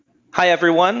Hi,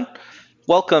 everyone.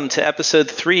 Welcome to episode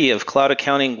 3 of Cloud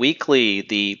Accounting Weekly,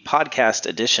 the podcast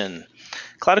edition.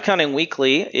 Cloud Accounting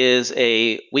Weekly is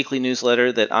a weekly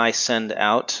newsletter that I send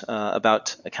out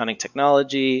about accounting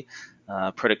technology,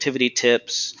 productivity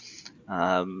tips,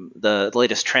 the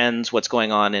latest trends, what's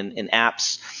going on in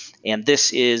apps. And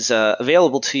this is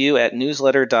available to you at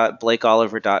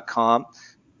newsletter.blakeoliver.com.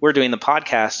 We're doing the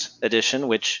podcast edition,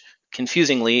 which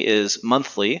confusingly is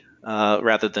monthly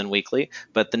rather than weekly,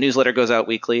 but the newsletter goes out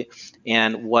weekly.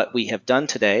 And what we have done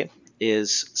today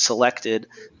is selected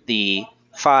the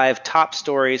 5 top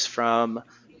stories from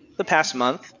the past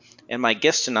month, and my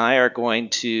guest and I are going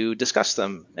to discuss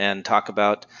them and talk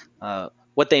about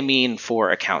what they mean for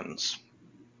accountants.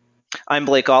 I'm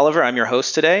Blake Oliver. I'm your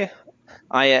host today.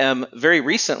 I am very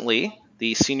recently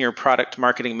the Senior Product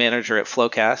Marketing Manager at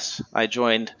Flowcast. I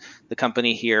joined the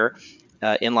company here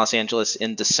in Los Angeles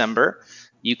in December.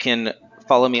 You can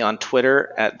follow me on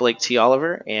Twitter at Blake T.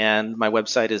 Oliver, and my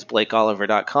website is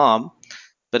blakeoliver.com.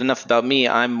 But enough about me.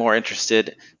 I'm more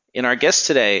interested in our guest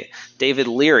today, David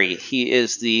Leary. He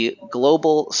is the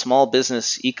Global Small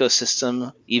Business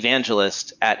Ecosystem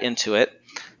Evangelist at Intuit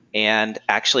and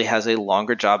actually has a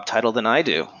longer job title than I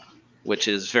do, which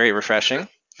is very refreshing.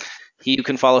 You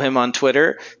can follow him on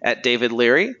Twitter at David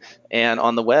Leary and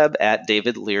on the web at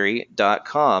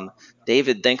davidleary.com.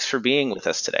 David, thanks for being with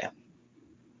us today.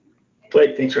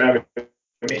 Blake, thanks for having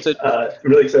me. So, I'm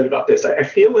really excited about this. I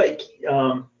feel like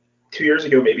 2 years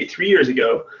ago, maybe 3 years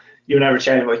ago, you and I were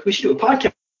chatting like we should do a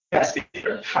podcast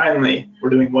together. Finally, we're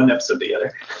doing one episode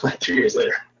together. Like 2 years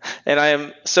later. And I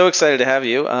am so excited to have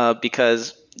you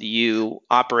because you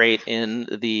operate in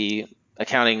the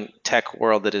accounting tech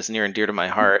world that is near and dear to my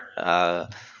heart.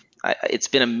 It's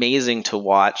been amazing to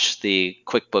watch the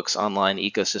QuickBooks Online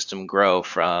ecosystem grow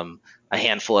from a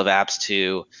handful of apps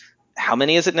to how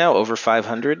many is it now? Over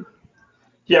 500?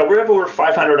 Yeah, we have over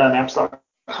 500 on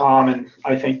apps.com, and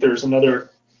I think there's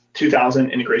another 2,000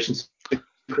 integrations to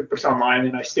QuickBooks Online,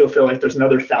 and I still feel like there's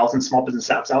another 1,000 small business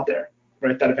apps out there,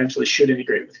 right, that eventually should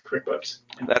integrate with QuickBooks.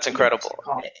 That's incredible.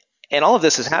 And all of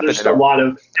this has happened. There's just a lot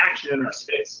of action in our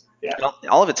space. Yeah.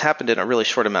 All of it's happened in a really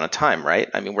short amount of time, right?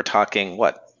 I mean, we're talking,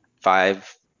 what,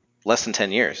 less than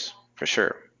 10 years, for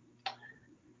sure.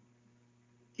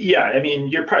 Yeah, I mean,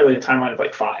 you're probably a timeline of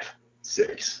like 5,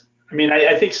 6. I mean,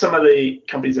 I think some of the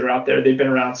companies that are out there, they've been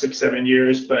around 6, 7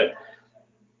 years, but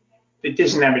it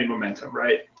doesn't have any momentum,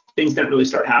 right? Things didn't really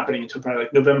start happening until probably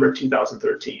like November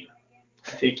 2013. I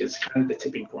think is kind of the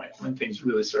tipping point when things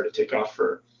really started to take off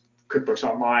for QuickBooks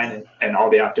Online and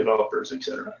all the app developers, et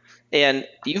cetera. And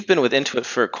you've been with Intuit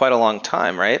for quite a long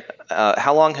time, right?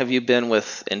 How long have you been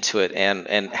with Intuit,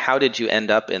 and how did you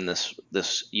end up in this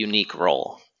unique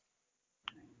role?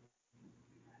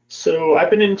 So I've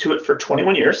been into it for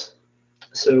 21 years.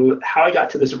 So how I got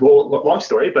to this role, long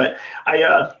story, but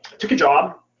I took a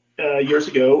job years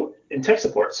ago in tech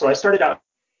support. So I started out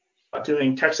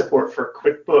doing tech support for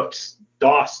QuickBooks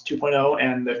DOS 2.0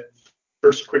 and the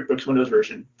first QuickBooks Windows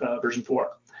version, version 4.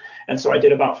 And so I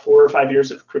did about 4 or 5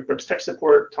 years of QuickBooks tech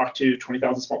support, talked to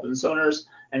 20,000 small business owners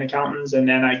and accountants, and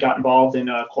then I got involved in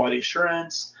quality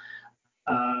assurance,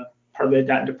 parlayed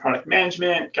that into product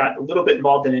management, got a little bit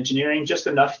involved in engineering, just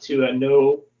enough to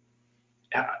know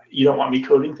you don't want me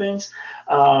coding things.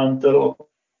 The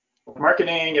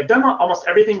marketing, I've done almost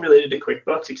everything related to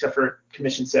QuickBooks except for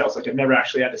commission sales. Like I've never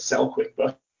actually had to sell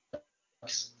QuickBooks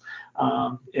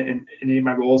in any of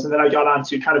my roles. And then I got on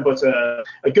to kind of what's a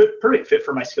good, perfect fit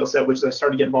for my skill set, which is I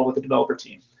started to get involved with the developer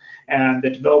team. And the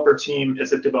developer team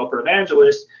is a developer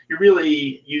evangelist.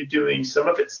 You doing some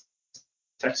of it's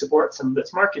tech support, some of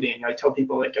it's marketing. I tell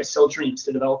people like I sell dreams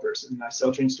to developers and I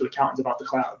sell dreams to accountants about the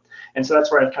cloud. And so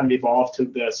that's where I've kind of evolved to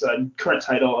this current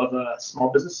title of a small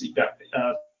business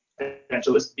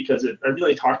evangelist, because I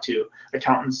really talk to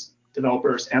accountants,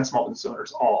 developers, and small business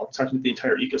owners all. I'm talking to the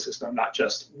entire ecosystem, not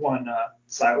just one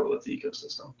silo of the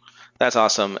ecosystem. That's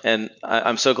awesome. And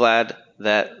I'm so glad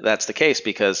that that's the case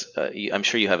because I'm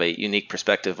sure you have a unique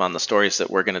perspective on the stories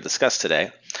that we're going to discuss today.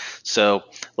 So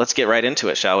let's get right into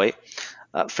it, shall we?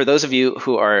 For those of you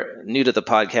who are new to the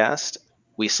podcast,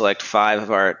 we select 5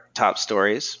 of our top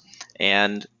stories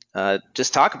and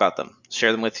just talk about them,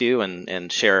 share them with you, and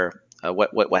share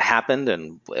what happened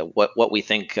and what we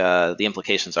think the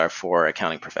implications are for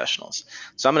accounting professionals.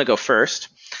 So I'm going to go first.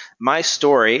 My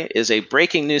story is a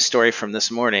breaking news story from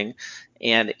this morning,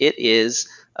 and it is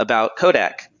about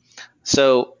Kodak.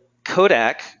 So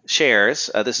Kodak shares,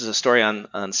 this is a story on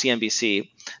CNBC,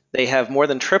 they have more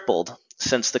than tripled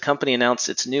since the company announced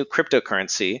its new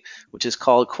cryptocurrency, which is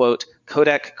called, quote,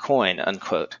 Kodak Coin,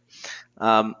 unquote.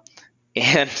 And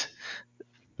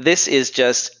This is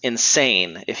just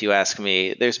insane, if you ask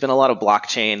me. There's been a lot of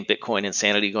blockchain, Bitcoin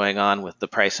insanity going on with the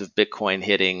price of Bitcoin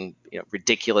hitting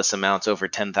ridiculous amounts over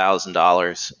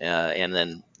 $10,000 and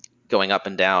then going up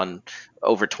and down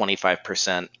over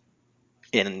 25%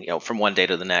 from one day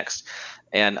to the next.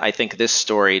 And I think this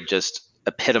story just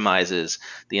epitomizes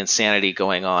the insanity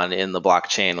going on in the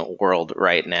blockchain world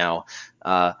right now.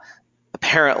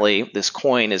 Apparently, this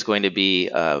coin is going to be,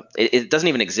 it doesn't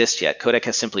even exist yet. Kodak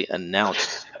has simply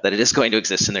announced that it is going to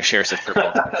exist in their shares of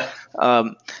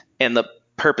crypto. And the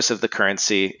purpose of the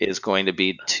currency is going to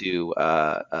be to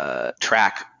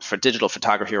track for digital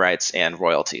photography rights and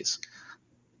royalties.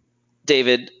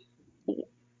 David,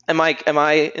 am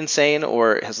I insane,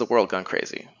 or has the world gone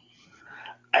crazy?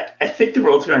 I think the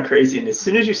world's gone crazy. And as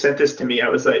soon as you sent this to me, I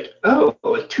was like, oh,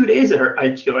 like 2 days ago, I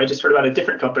just heard about a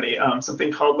different company,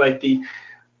 something called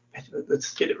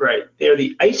let's get it right. They are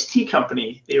the iced tea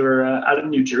company. They were out of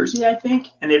New Jersey, I think,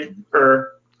 and they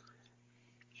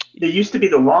used to be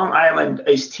the Long Island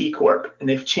Iced Tea Corp, and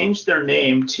they've changed their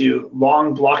name to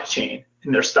Long Blockchain,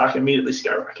 and their stock immediately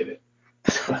skyrocketed.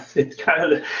 So it's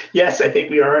kind of yes, I think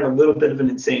we are in a little bit of an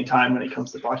insane time when it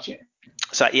comes to blockchain.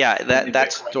 So yeah,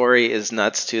 that story is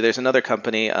nuts too. There's another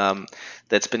company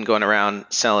that's been going around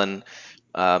selling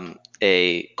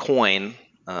a coin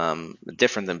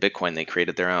different than Bitcoin. They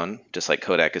created their own, just like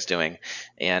Kodak is doing,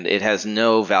 and it has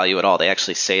no value at all. They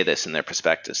actually say this in their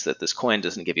prospectus that this coin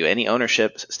doesn't give you any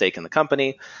ownership stake in the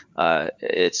company.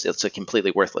 It's a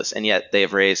completely worthless, and yet they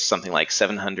have raised something like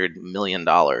 $700 million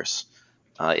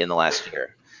in the last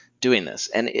year doing this,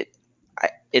 and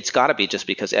it's got to be just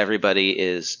because everybody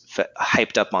is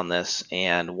hyped up on this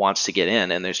and wants to get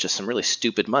in, and there's just some really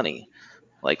stupid money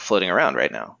like floating around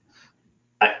right now.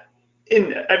 I've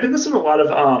been listening to a lot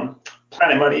of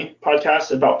Planet Money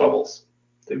podcasts about bubbles.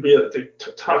 They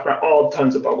talk about all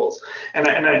tons of bubbles, and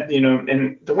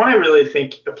and the one I really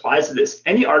think applies to this.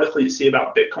 Any article you see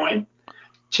about Bitcoin,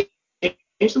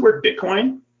 change the word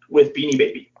Bitcoin with Beanie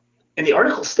Baby, and the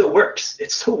article still works.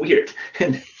 It's so weird,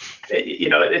 and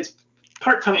it's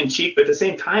part tongue in cheek, but at the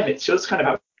same time, it shows kind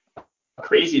of how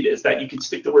crazy it is that you could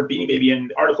stick the word Beanie Baby in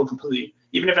the article completely,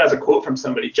 even if it has a quote from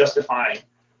somebody justifying,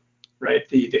 right,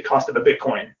 the cost of a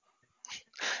Bitcoin.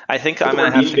 I think I'm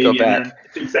going to have to go back.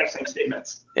 It's the exact same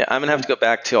statements. Yeah, I'm going to have to go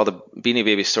back to all the Beanie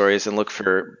Baby stories and look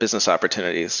for business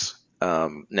opportunities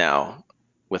now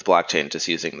with blockchain, just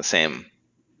using the same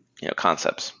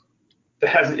concepts. That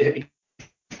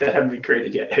haven't been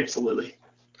created yet. Absolutely.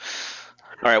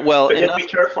 All right. Well, but you have to be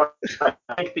careful. I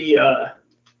think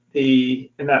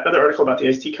in that other article about the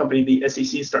ICT company, the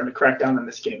SEC is starting to crack down on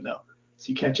this game, though. So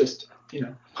you can't just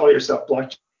call yourself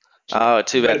blockchain. Oh,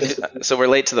 too bad. So we're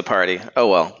late to the party. Oh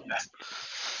well. Yes.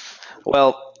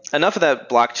 Well, enough of that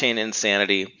blockchain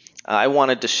insanity. I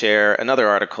wanted to share another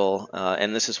article,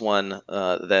 and this is one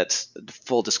that,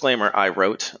 full disclaimer, I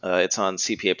wrote. It's on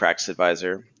CPA Practice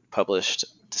Advisor, published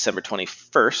December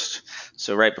 21st,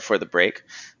 so right before the break,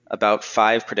 about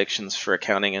 5 predictions for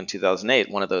accounting in 2008,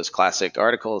 one of those classic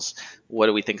articles. What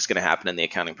do we think is going to happen in the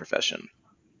accounting profession?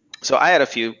 So I had a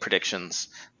few predictions.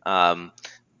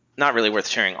 Not really worth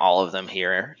sharing all of them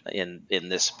here in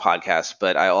this podcast,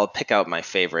 but I'll pick out my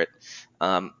favorite.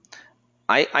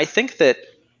 I think that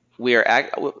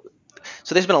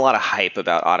so there's been a lot of hype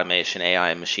about automation, AI,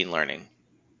 and machine learning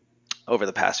over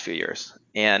the past few years,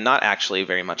 and not actually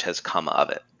very much has come of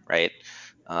it, right?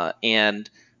 And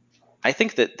I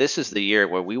think that this is the year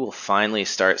where we will finally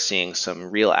start seeing some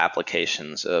real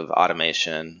applications of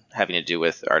automation having to do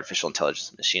with artificial intelligence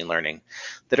and machine learning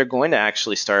that are going to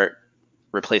actually start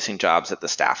replacing jobs at the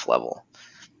staff level.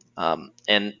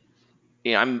 And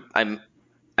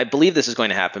I believe this is going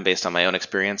to happen based on my own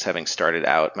experience, having started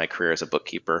out my career as a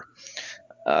bookkeeper.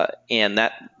 And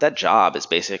that job is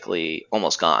basically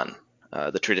almost gone.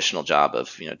 The traditional job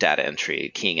of data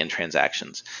entry, keying in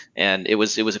transactions, and it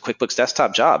was a QuickBooks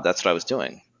Desktop job. That's what I was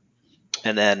doing.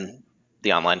 And then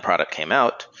the online product came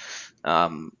out.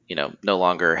 No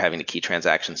longer having to key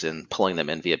transactions in, pulling them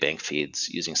in via bank feeds,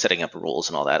 setting up rules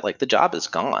and all that. Like, the job is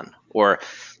gone. Or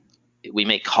we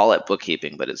may call it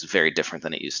bookkeeping, but it's very different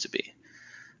than it used to be.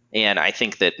 And I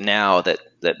think that now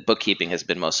that bookkeeping has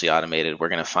been mostly automated, we're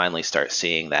going to finally start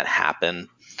seeing that happen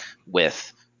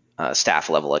with staff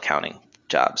level accounting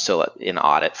jobs. So in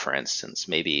audit, for instance,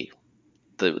 maybe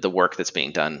the work that's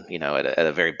being done, at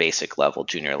a very basic level,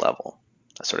 junior level,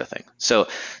 that sort of thing. So,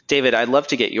 David, I'd love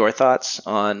to get your thoughts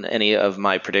on any of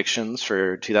my predictions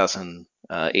for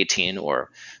 2018,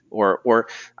 or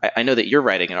I know that you're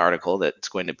writing an article that's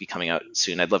going to be coming out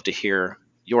soon. I'd love to hear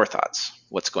your thoughts.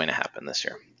 What's going to happen this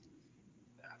year?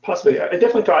 Possibly. I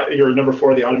definitely thought you were number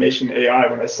four, the automation AI.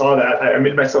 When I saw that, I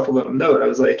made myself a little note. I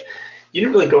was like, you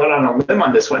didn't really go out on a limb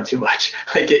on this one too much.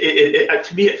 Like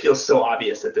to me, it feels so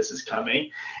obvious that this is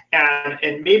coming,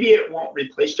 and maybe it won't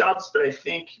replace jobs, but I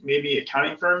think maybe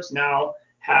accounting firms now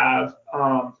have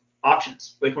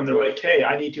options. Like when they're like, hey,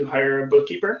 I need to hire a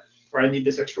bookkeeper, or I need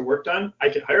this extra work done, I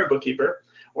could hire a bookkeeper,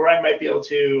 or I might be able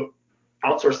to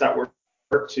outsource that work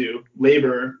to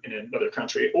labor in another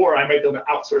country, or I might be able to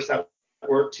outsource that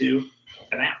work to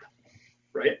an app,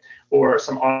 right? Or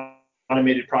some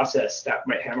automated process that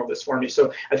might handle this for me.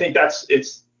 So I think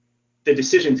it's the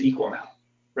decision's equal now,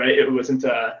 right? It wasn't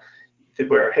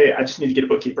where, hey, I just need to get a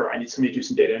bookkeeper, I need somebody to do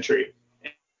some data entry,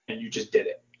 and you just did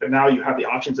it. But now you have the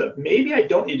options of maybe I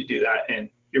don't need to do that, and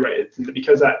you're right,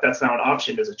 because that's now an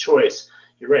option as a choice.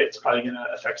 You're right, it's probably going to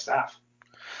affect staff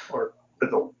or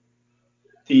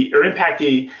impact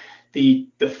the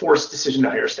forced decision to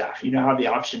hire staff. You now have the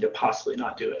option to possibly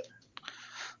not do it.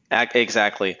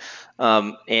 Exactly.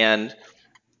 And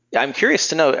I'm curious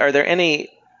to know, are there any,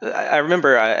 I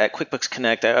remember at QuickBooks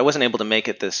Connect, I wasn't able to make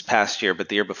it this past year, but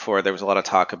the year before, there was a lot of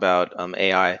talk about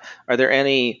AI.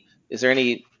 Is there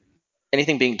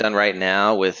anything being done right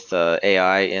now with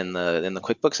AI in the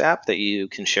QuickBooks app that you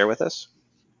can share with us?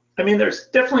 I mean, there's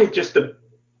definitely just the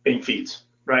bank feeds,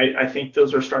 right? I think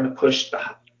those are starting to push the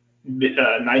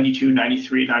 92,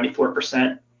 93,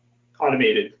 94%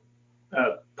 automated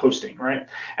posting, right?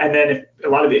 And then if a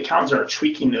lot of the accountants are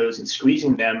tweaking those and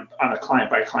squeezing them on a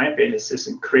client by client basis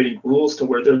and creating rules to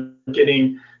where they're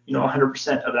getting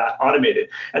 100% of that automated.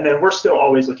 And then we're still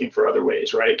always looking for other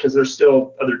ways, right? Because there's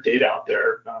still other data out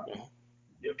there.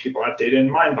 People have data in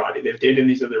MindBody. They have data in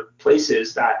these other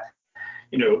places that,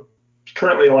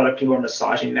 currently a lot of people are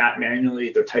massaging that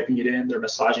manually. They're typing it in, they're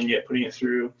massaging it, putting it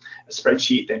through a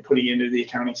spreadsheet, then putting it into the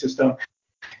accounting system.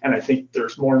 And I think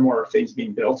there's more and more things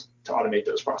being built to automate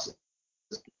those processes.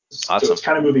 Awesome. So it's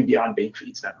kind of moving beyond bank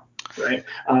feeds now, right?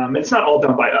 And it's not all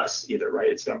done by us either, right?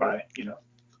 It's done by,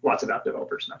 lots of app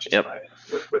developers, not just by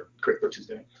what QuickBooks is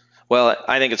doing. Well,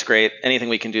 I think it's great. Anything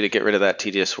we can do to get rid of that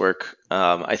tedious work.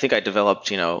 I think I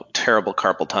developed, terrible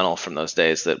carpal tunnel from those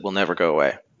days that will never go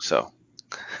away. So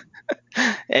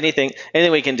anything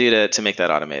we can do to make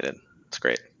that automated. It's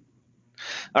great.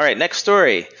 All right, next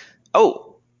story.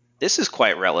 Oh, this is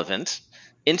quite relevant.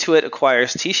 Intuit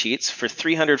acquires TSheets for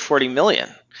 $340 million.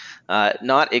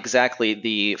 Not exactly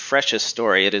the freshest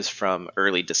story. It is from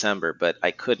early December, but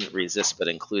I couldn't resist but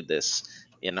include this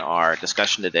in our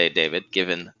discussion today, David,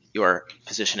 given your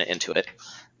position at Intuit.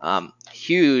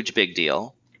 Huge, big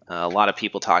deal. A lot of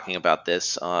people talking about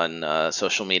this on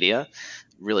social media.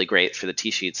 Really great for the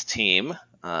TSheets team.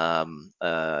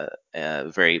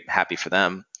 Very happy for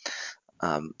them.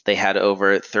 They had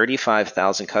over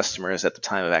 35,000 customers at the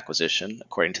time of acquisition,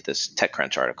 according to this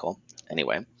TechCrunch article.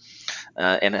 Anyway,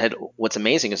 and what's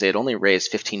amazing is they had only raised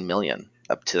 15 million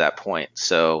up to that point.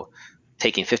 So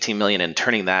taking 15 million and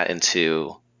turning that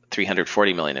into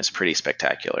 340 million is pretty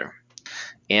spectacular.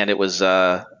 And it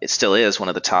still is one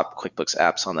of the top QuickBooks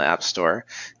apps on the App Store.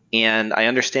 And I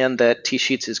understand that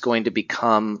TSheets is going to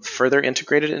become further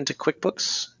integrated into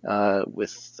QuickBooks,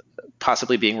 with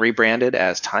possibly being rebranded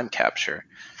as Time Capture.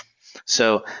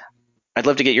 So I'd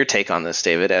love to get your take on this,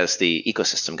 David, as the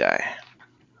ecosystem guy.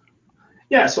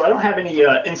 Yeah, so I don't have any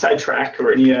inside track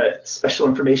or any special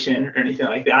information or anything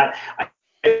like that. I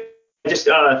just,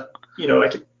 the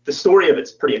story of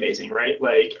it's pretty amazing, right?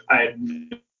 Like I've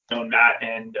known Matt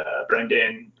and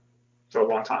Brendan for a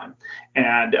long time,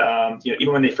 and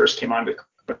even when they first came on,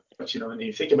 when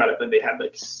you think about it, then they had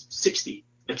like 60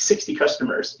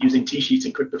 customers using TSheets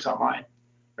and QuickBooks Online,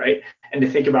 right? And to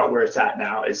think about where it's at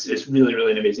now is really,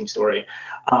 really an amazing story.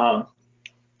 I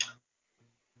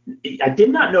did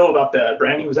not know about the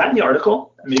branding. Was that in the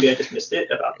article? Maybe I just missed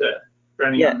it about the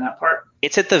branding on that part.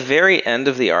 It's at the very end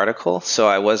of the article, so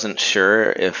I wasn't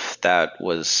sure if that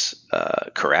was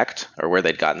correct or where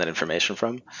they'd gotten that information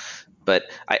from. But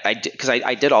I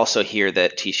did also hear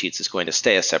that TSheets is going to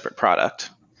stay a separate product.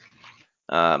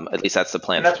 At least that's the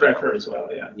plan. And that's what I've heard as well.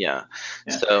 Yeah.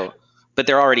 So, but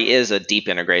there already is a deep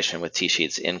integration with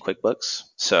TSheets in QuickBooks.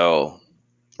 So,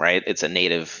 right, it's a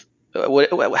native.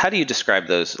 How do you describe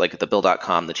those, like the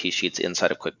Bill.com, the TSheets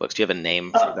inside of QuickBooks? Do you have a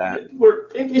name for that?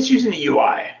 It's using the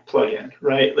UI plugin,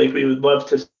 right? Like we would love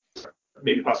to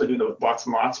maybe possibly do that with lots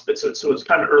and lots, but so it's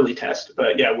kind of an early test.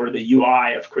 But yeah, where the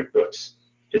UI of QuickBooks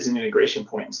is an integration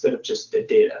point instead of just the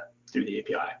data through the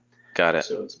API. Got it.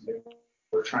 So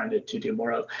we're trying to do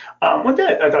more of. One thing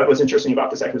I thought was interesting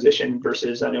about this acquisition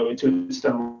versus I know Intuit's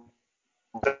done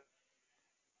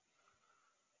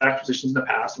acquisitions in the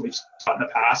past, and we've saw it in the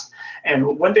past.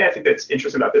 And one thing I think that's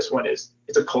interesting about this one is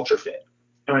it's a culture fit.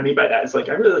 what I mean by that is like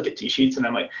I really look at T-Sheets and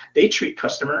I'm like, they treat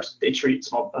customers, they treat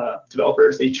small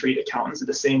developers, they treat accountants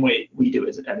the same way we do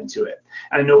as at Intuit.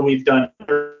 And I know we've done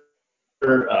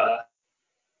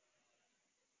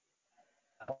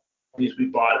these we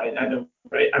bought. I know,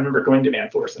 right? I remember going to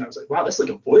Manforce and I was like, wow, this is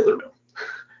like a boiler room,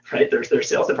 right? Their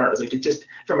sales department was like, it just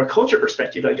from a culture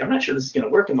perspective, like I'm not sure this is going to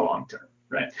work in the long term,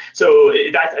 right? So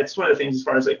that's one of the things as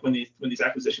far as like when these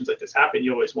acquisitions like this happen,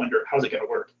 you always wonder how's it going to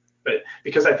work. But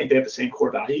because I think they have the same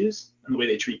core values and the way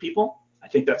they treat people, I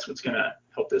think that's what's going to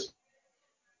help this.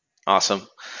 Awesome.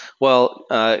 Well,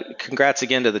 congrats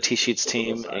again to the T-Sheets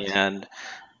team, and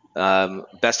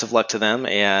best of luck to them.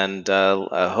 And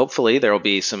hopefully there will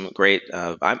be some great.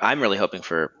 I'm really hoping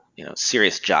for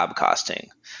serious job costing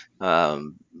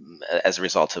as a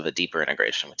result of a deeper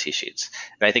integration with T-Sheets.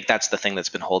 And I think that's the thing that's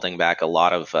been holding back a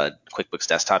lot of QuickBooks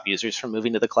Desktop users from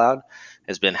moving to the cloud,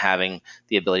 has been having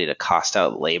the ability to cost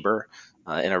out labor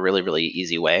in a really, really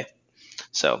easy way.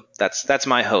 So that's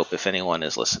my hope if anyone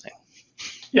is listening.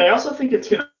 Yeah, I also think it's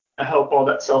going to help all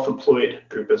that self-employed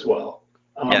group as well.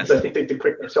 Yes. Because I think that the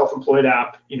quick self-employed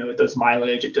app, it does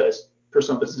mileage, it does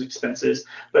personal business expenses,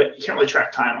 but you can't really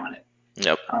track time on it.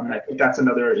 Yep. And I think that's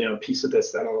another piece of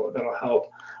this that'll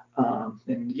help.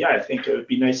 And yeah, I think it would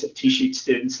be nice if T-Sheets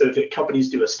did, instead of companies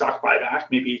do a stock buyback,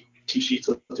 maybe T-Sheets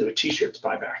will do a T-shirts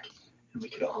buyback, and we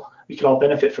could all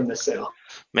benefit from this sale.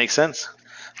 Makes sense.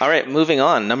 All right, moving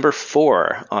on. Number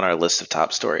 4 on our list of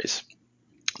top stories.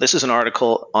 This is an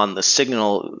article on the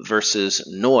Signal versus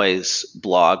Noise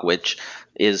blog, which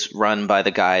is run by the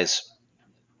guys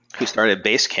who started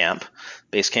Basecamp.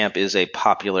 Basecamp is a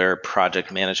popular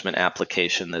project management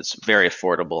application that's very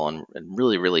affordable and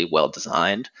really, really well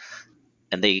designed.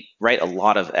 And they write a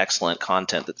lot of excellent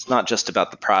content that's not just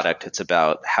about the product, it's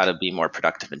about how to be more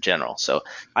productive in general. So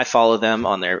I follow them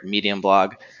on their Medium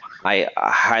blog. I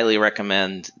highly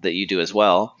recommend that you do as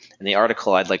well. And the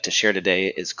article I'd like to share today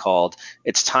is called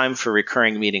 "It's Time for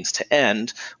Recurring Meetings to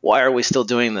End. Why Are We Still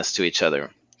Doing This to Each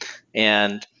Other?"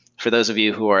 And for those of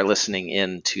you who are listening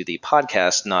in to the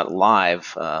podcast, not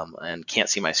live, and can't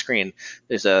see my screen,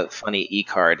 there's a funny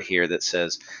e-card here that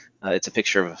says, it's a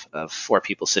picture of 4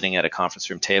 people sitting at a conference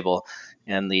room table,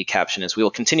 and the caption is, "We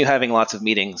will continue having lots of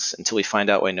meetings until we find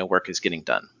out why no work is getting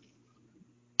done."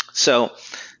 So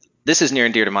this is near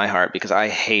and dear to my heart because I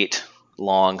hate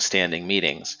long-standing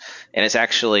meetings. And it's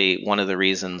actually one of the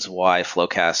reasons why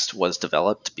Flowcast was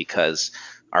developed, because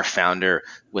our founder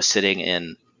was sitting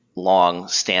in long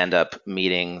stand-up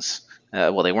meetings.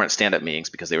 Well, they weren't stand-up meetings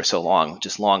because they were so long,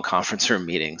 just long conference room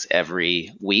meetings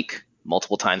every week,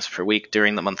 multiple times per week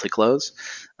during the monthly close.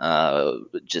 And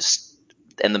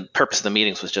the purpose of the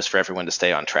meetings was just for everyone to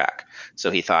stay on track.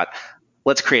 So he thought,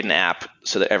 let's create an app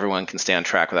so that everyone can stay on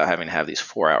track without having to have these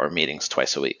 4-hour meetings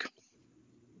twice a week.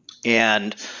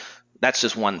 And that's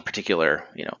just one particular,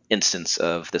 instance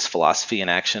of this philosophy in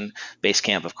action.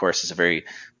 Basecamp, of course, is a very,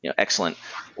 excellent,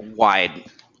 wide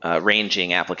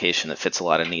ranging application that fits a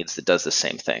lot of needs that does the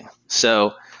same thing.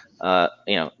 So,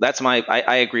 that's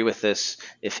I agree with this.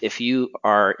 If you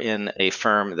are in a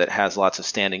firm that has lots of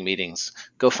standing meetings,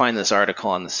 go find this article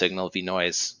on the Signal v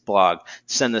Noise blog,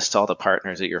 send this to all the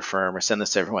partners at your firm, or send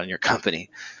this to everyone in your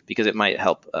company, because it might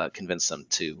help convince them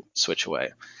to switch away.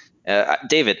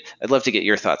 David, I'd love to get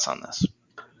your thoughts on this.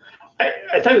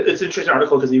 I thought it's an interesting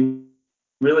article because he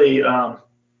really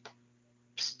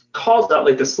calls out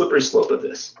like the slippery slope of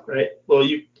this, right? Well,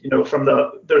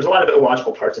 there's a lot of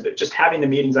illogical parts of it. Just having the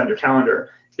meetings on your calendar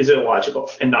is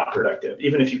illogical and not productive.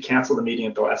 Even if you cancel the meeting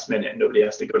at the last minute and nobody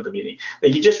has to go to the meeting,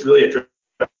 like he just really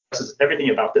addresses everything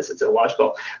about this. It's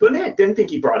illogical. But then I didn't think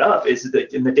he brought up is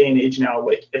that in the day and age now,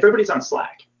 like everybody's on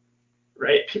Slack,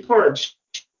 right? People are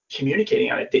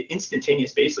communicating on an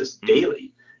instantaneous basis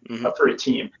daily for a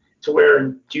team, to where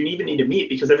do you even need to meet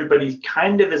because everybody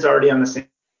kind of is already on the same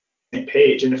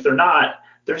page, and if they're not,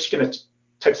 they're just going to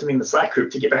type something in the Slack group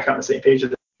to get back on the same page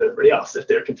as everybody else if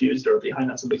they're confused or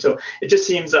behind on something. So it just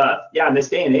seems, in this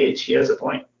day and age, he has a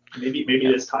point. Maybe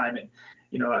it is time, and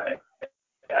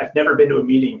I've never been to a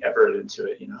meeting ever at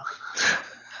Intuit.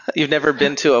 You've never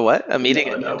been to a what? A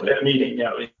meeting? No, a meeting.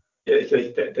 Yeah.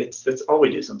 That's all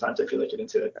we do sometimes. I feel like get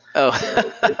into it. Oh,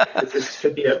 so this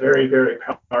could be a very, very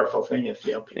powerful thing if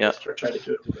people try to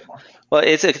do it a little bit more. Well,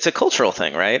 it's a cultural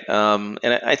thing, right? And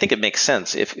I think it makes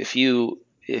sense if you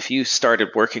started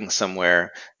working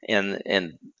somewhere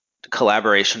and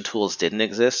collaboration tools didn't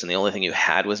exist and the only thing you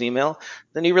had was email,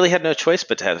 then you really had no choice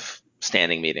but to have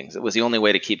standing meetings. It was the only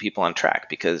way to keep people on track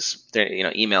because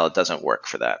email doesn't work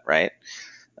for that, right?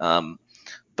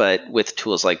 But with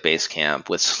tools like Basecamp,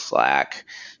 with Slack,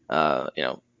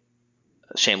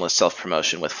 shameless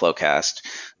self-promotion with Flowcast,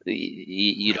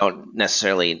 you don't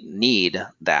necessarily need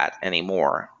that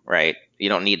anymore, right? You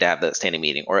don't need to have that standing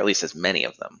meeting, or at least as many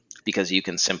of them, because you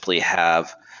can simply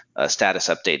have a status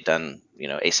update done,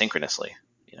 asynchronously.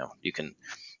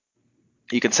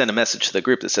 You can send a message to the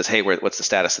group that says, "Hey, what's the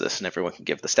status of this?" And everyone can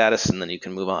give the status, and then you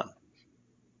can move on.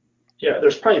 Yeah,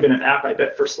 there's probably been an app, I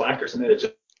bet, for Slackers, and then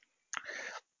it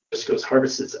just goes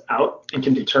harvests out and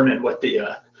can determine what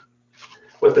the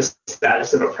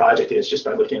status of a project is just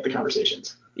by looking at the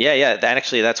conversations. Yeah.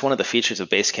 That's one of the features of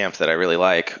Basecamp that I really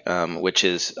like, which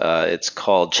is it's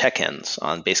called check-ins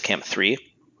on Basecamp 3.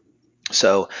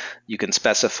 So you can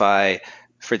specify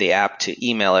for the app to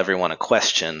email everyone a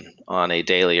question on a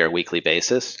daily or weekly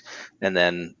basis, and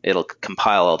then it'll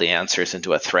compile all the answers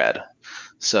into a thread.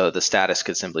 So the status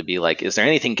could simply be like, is there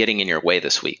anything getting in your way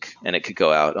this week? And it could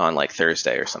go out on like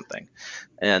Thursday or something.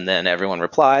 And then everyone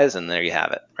replies, and there you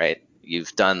have it, right?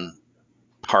 You've done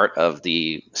part of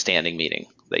the standing meeting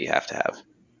that you have to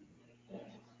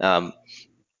have.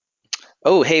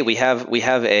 Oh, hey, we have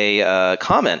a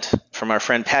comment from our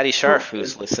friend Patty Scharf,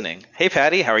 who's listening. Hey,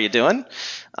 Patty, how are you doing?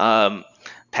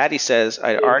 Patty says,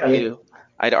 I'd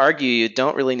argue you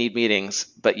don't really need meetings,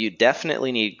 but you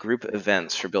definitely need group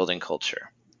events for building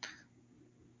culture.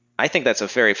 I think that's a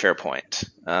very fair point.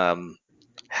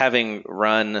 Having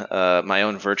run my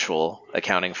own virtual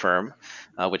accounting firm,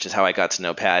 which is how I got to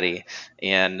know Patty,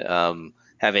 and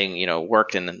having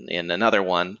worked in another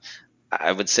one,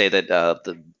 I would say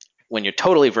that when you're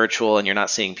totally virtual and you're not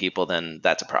seeing people, then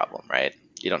that's a problem, right?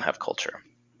 You don't have culture.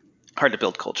 Hard to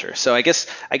build culture. So I guess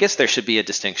there should be a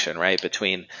distinction, right,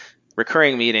 between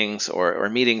recurring meetings or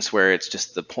meetings where it's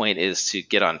just the point is to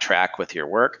get on track with your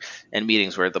work, and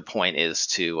meetings where the point is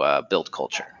to build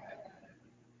culture.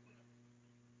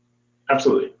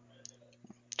 Absolutely.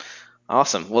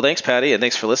 Awesome. Well, thanks, Patty, and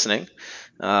thanks for listening.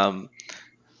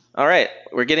 All right,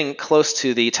 we're getting close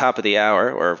to the top of the hour,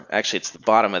 or actually it's the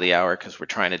bottom of the hour because we're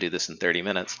trying to do this in 30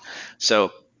 minutes.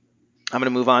 So I'm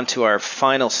going to move on to our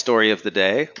final story of the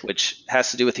day, which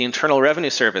has to do with the Internal Revenue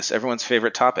Service, everyone's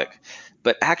favorite topic.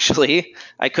 But actually,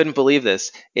 I couldn't believe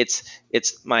this. It's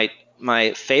my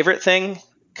favorite thing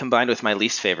combined with my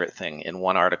least favorite thing in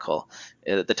one article.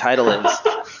 The title is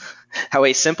How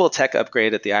a Simple Tech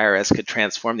Upgrade at the IRS Could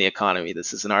Transform the Economy.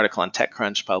 This is an article on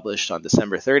TechCrunch published on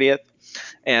December 30th.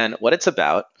 And what it's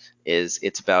about is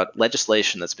it's about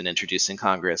legislation that's been introduced in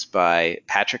Congress by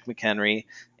Patrick McHenry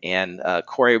and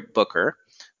Cory Booker.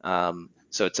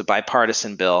 So it's a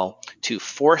bipartisan bill to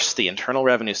force the Internal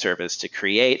Revenue Service to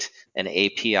create an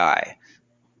API,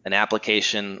 an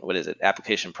application,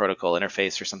 application protocol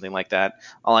interface or something like that.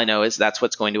 All I know is that's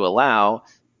what's going to allow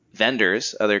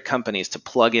vendors, other companies, to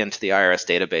plug into the IRS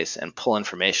database and pull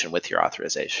information with your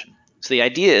authorization. So the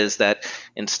idea is that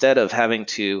instead of having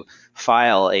to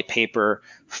file a paper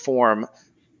form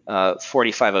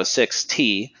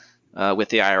 4506T with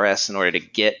the IRS in order to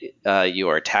get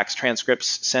your tax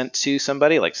transcripts sent to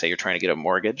somebody, like say you're trying to get a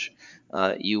mortgage,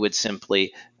 you would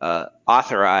simply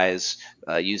authorize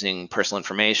using personal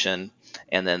information,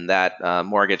 and then that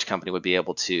mortgage company would be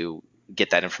able to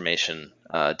get that information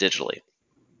digitally.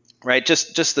 Right,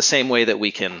 just the same way that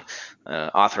we can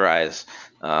authorize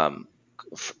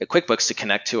QuickBooks to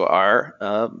connect to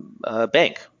our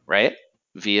bank, right?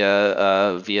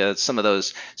 Via some of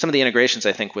the integrations,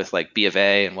 I think with like B of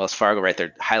A and Wells Fargo, right?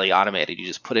 They're highly automated. You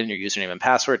just put in your username and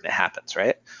password, and it happens,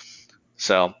 right?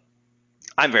 So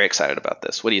I'm very excited about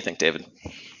this. What do you think, David?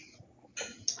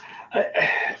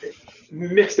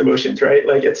 Mixed emotions, right?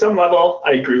 Like at some level,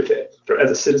 I agree with it as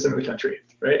a citizen of the country,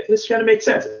 right? This kind of makes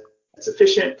sense. It's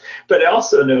efficient, but I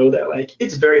also know that like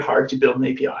it's very hard to build an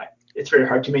API. It's very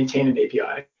hard to maintain an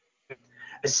API,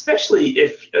 especially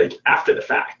if like after the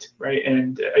fact, right?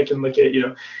 And I can look at,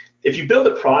 if you build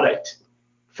a product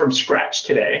from scratch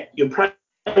today, you'll probably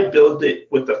build it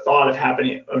with the thought of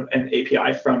having an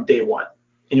API from day one.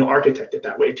 And you'll architect it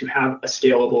that way to have a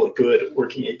scalable, good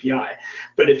working API.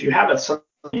 But if you have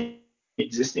something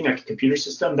existing, like a computer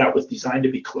system that was designed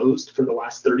to be closed for the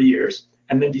last 30 years,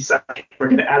 and then decide we're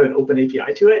going to add an open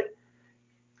API to it,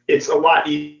 it's a lot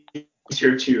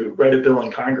easier to write a bill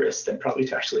in Congress than probably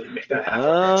to actually make that happen.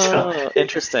 Oh,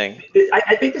 interesting.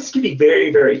 I think this can be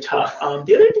very, very tough.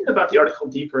 The other thing about the article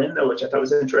deeper in, though, which I thought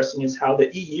was interesting, is how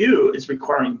the EU is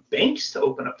requiring banks to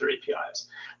open up their APIs,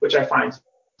 which I find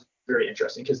very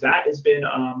interesting because that has been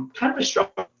kind of a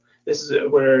struggle. This is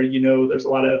where, there's a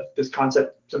lot of this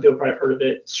concept, some people probably have heard of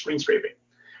it, screen scraping,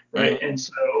 right? Mm-hmm. And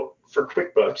so for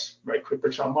QuickBooks, right,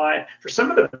 QuickBooks Online, for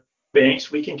some of the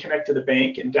banks, we can connect to the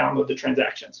bank and download the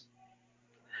transactions.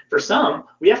 For some,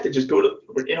 we have to just go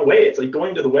to, in a way, it's like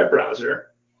going to the web browser,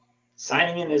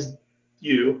 signing in as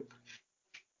you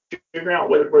figuring out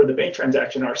where the bank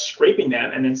transactions are, scraping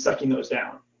them, and then sucking those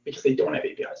down because they don't have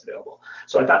APIs available.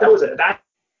 So I thought that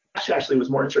actually was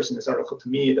more interesting in this article to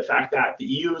me, the fact that the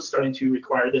EU is starting to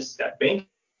require this, that banks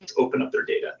open up their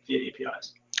data via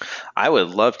APIs. I would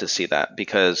love to see that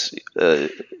because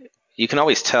you can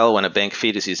always tell when a bank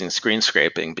feed is using screen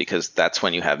scraping because that's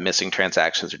when you have missing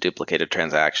transactions or duplicated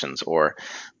transactions, or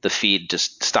the feed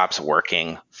just stops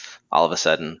working all of a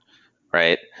sudden,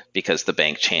 right? Because the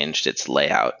bank changed its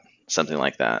layout, something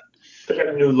like that. They got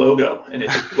a new logo and it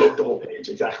just broke the whole page.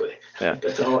 Exactly. Yeah.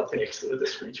 That's all it takes with the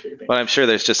screen scraping. But I'm sure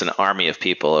there's just an army of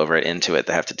people over at Intuit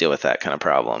that have to deal with that kind of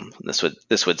problem.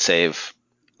 This would save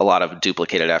a lot of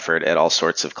duplicated effort at all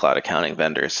sorts of cloud accounting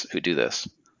vendors who do this.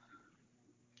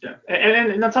 Yeah,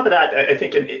 and on top of that, I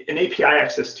think an API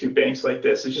access to banks like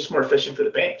this is just more efficient for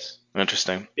the banks.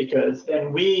 Interesting. Because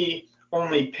then we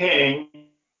only ping,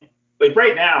 like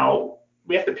right now,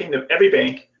 we have to ping every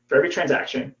bank for every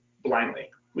transaction blindly.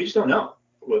 We just don't know.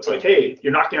 Well, it's like, hey,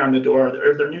 you're knocking on the door.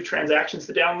 Are there new transactions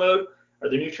to download? Are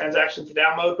there new transactions to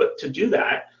download? But to do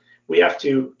that, we have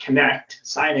to connect,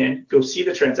 sign in, go see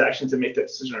the transactions, and make that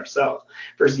decision ourselves.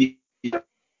 Versus the other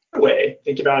way,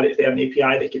 think about it, if they have an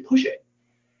API, they could push it.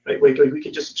 Like we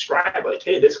could just subscribe, like,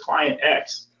 hey, this client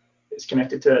X is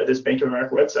connected to this Bank of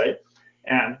America website,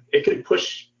 and it could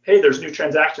push, hey, there's new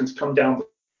transactions, come down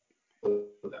with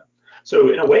them.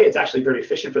 So in a way, it's actually very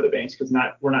efficient for the banks because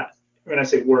we're not, when I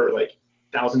say we're, like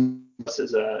thousands of us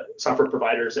as software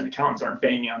providers and accountants aren't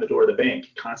banging on the door of the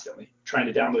bank constantly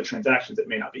trying to download transactions that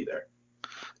may not be there.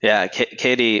 Yeah,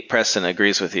 Katie Preston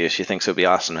agrees with you. She thinks it would be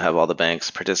awesome to have all the banks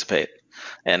participate.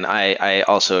 And I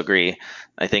also agree.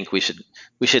 I think we should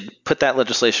put that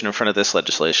legislation in front of this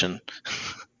legislation.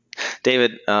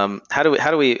 David, how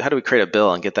do we create a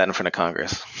bill and get that in front of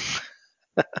Congress?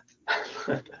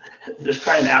 There's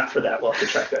probably an app for that. We'll have to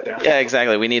track that down. Yeah,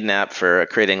 exactly. We need an app for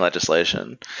creating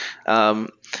legislation.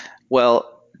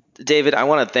 Well, David, I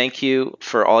want to thank you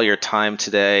for all your time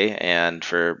today and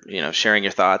for sharing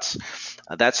your thoughts.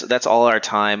 That's all our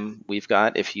time we've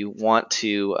got. If you want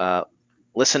to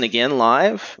listen again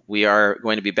live, we are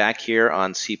going to be back here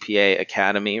on CPA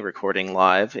Academy recording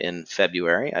live in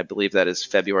February. I believe that is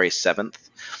February 7th.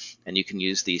 And you can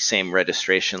use the same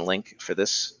registration link for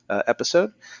this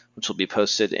episode, which will be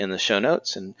posted in the show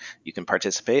notes, and you can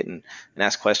participate and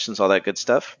ask questions, all that good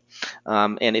stuff.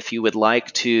 And if you would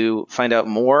like to find out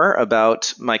more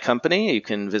about my company, you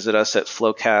can visit us at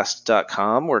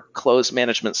flowcast.com. We're closed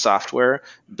management software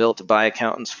built by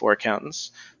accountants for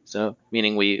accountants. So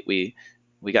meaning we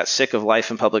got sick of life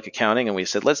in public accounting, and we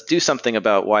said, let's do something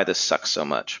about why this sucks so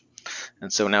much.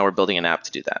 And so now we're building an app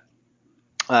to do that.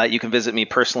 You can visit me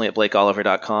personally at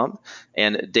blakeoliver.com.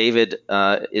 And David,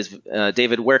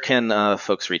 David, where can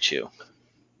folks reach you?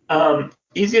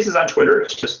 Easiest is on Twitter.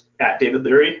 It's just at David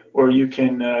Leary, or you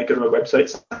can go to my website,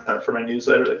 sign up for my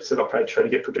newsletter. Like I said, I'll probably try to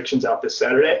get predictions out this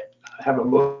Saturday. I have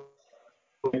a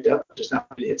picked up, just not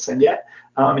hit send yet.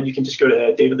 And you can just go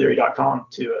to davidleary.com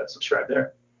to subscribe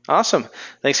there. Awesome.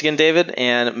 Thanks again, David.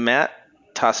 And Matt,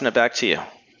 tossing it back to you.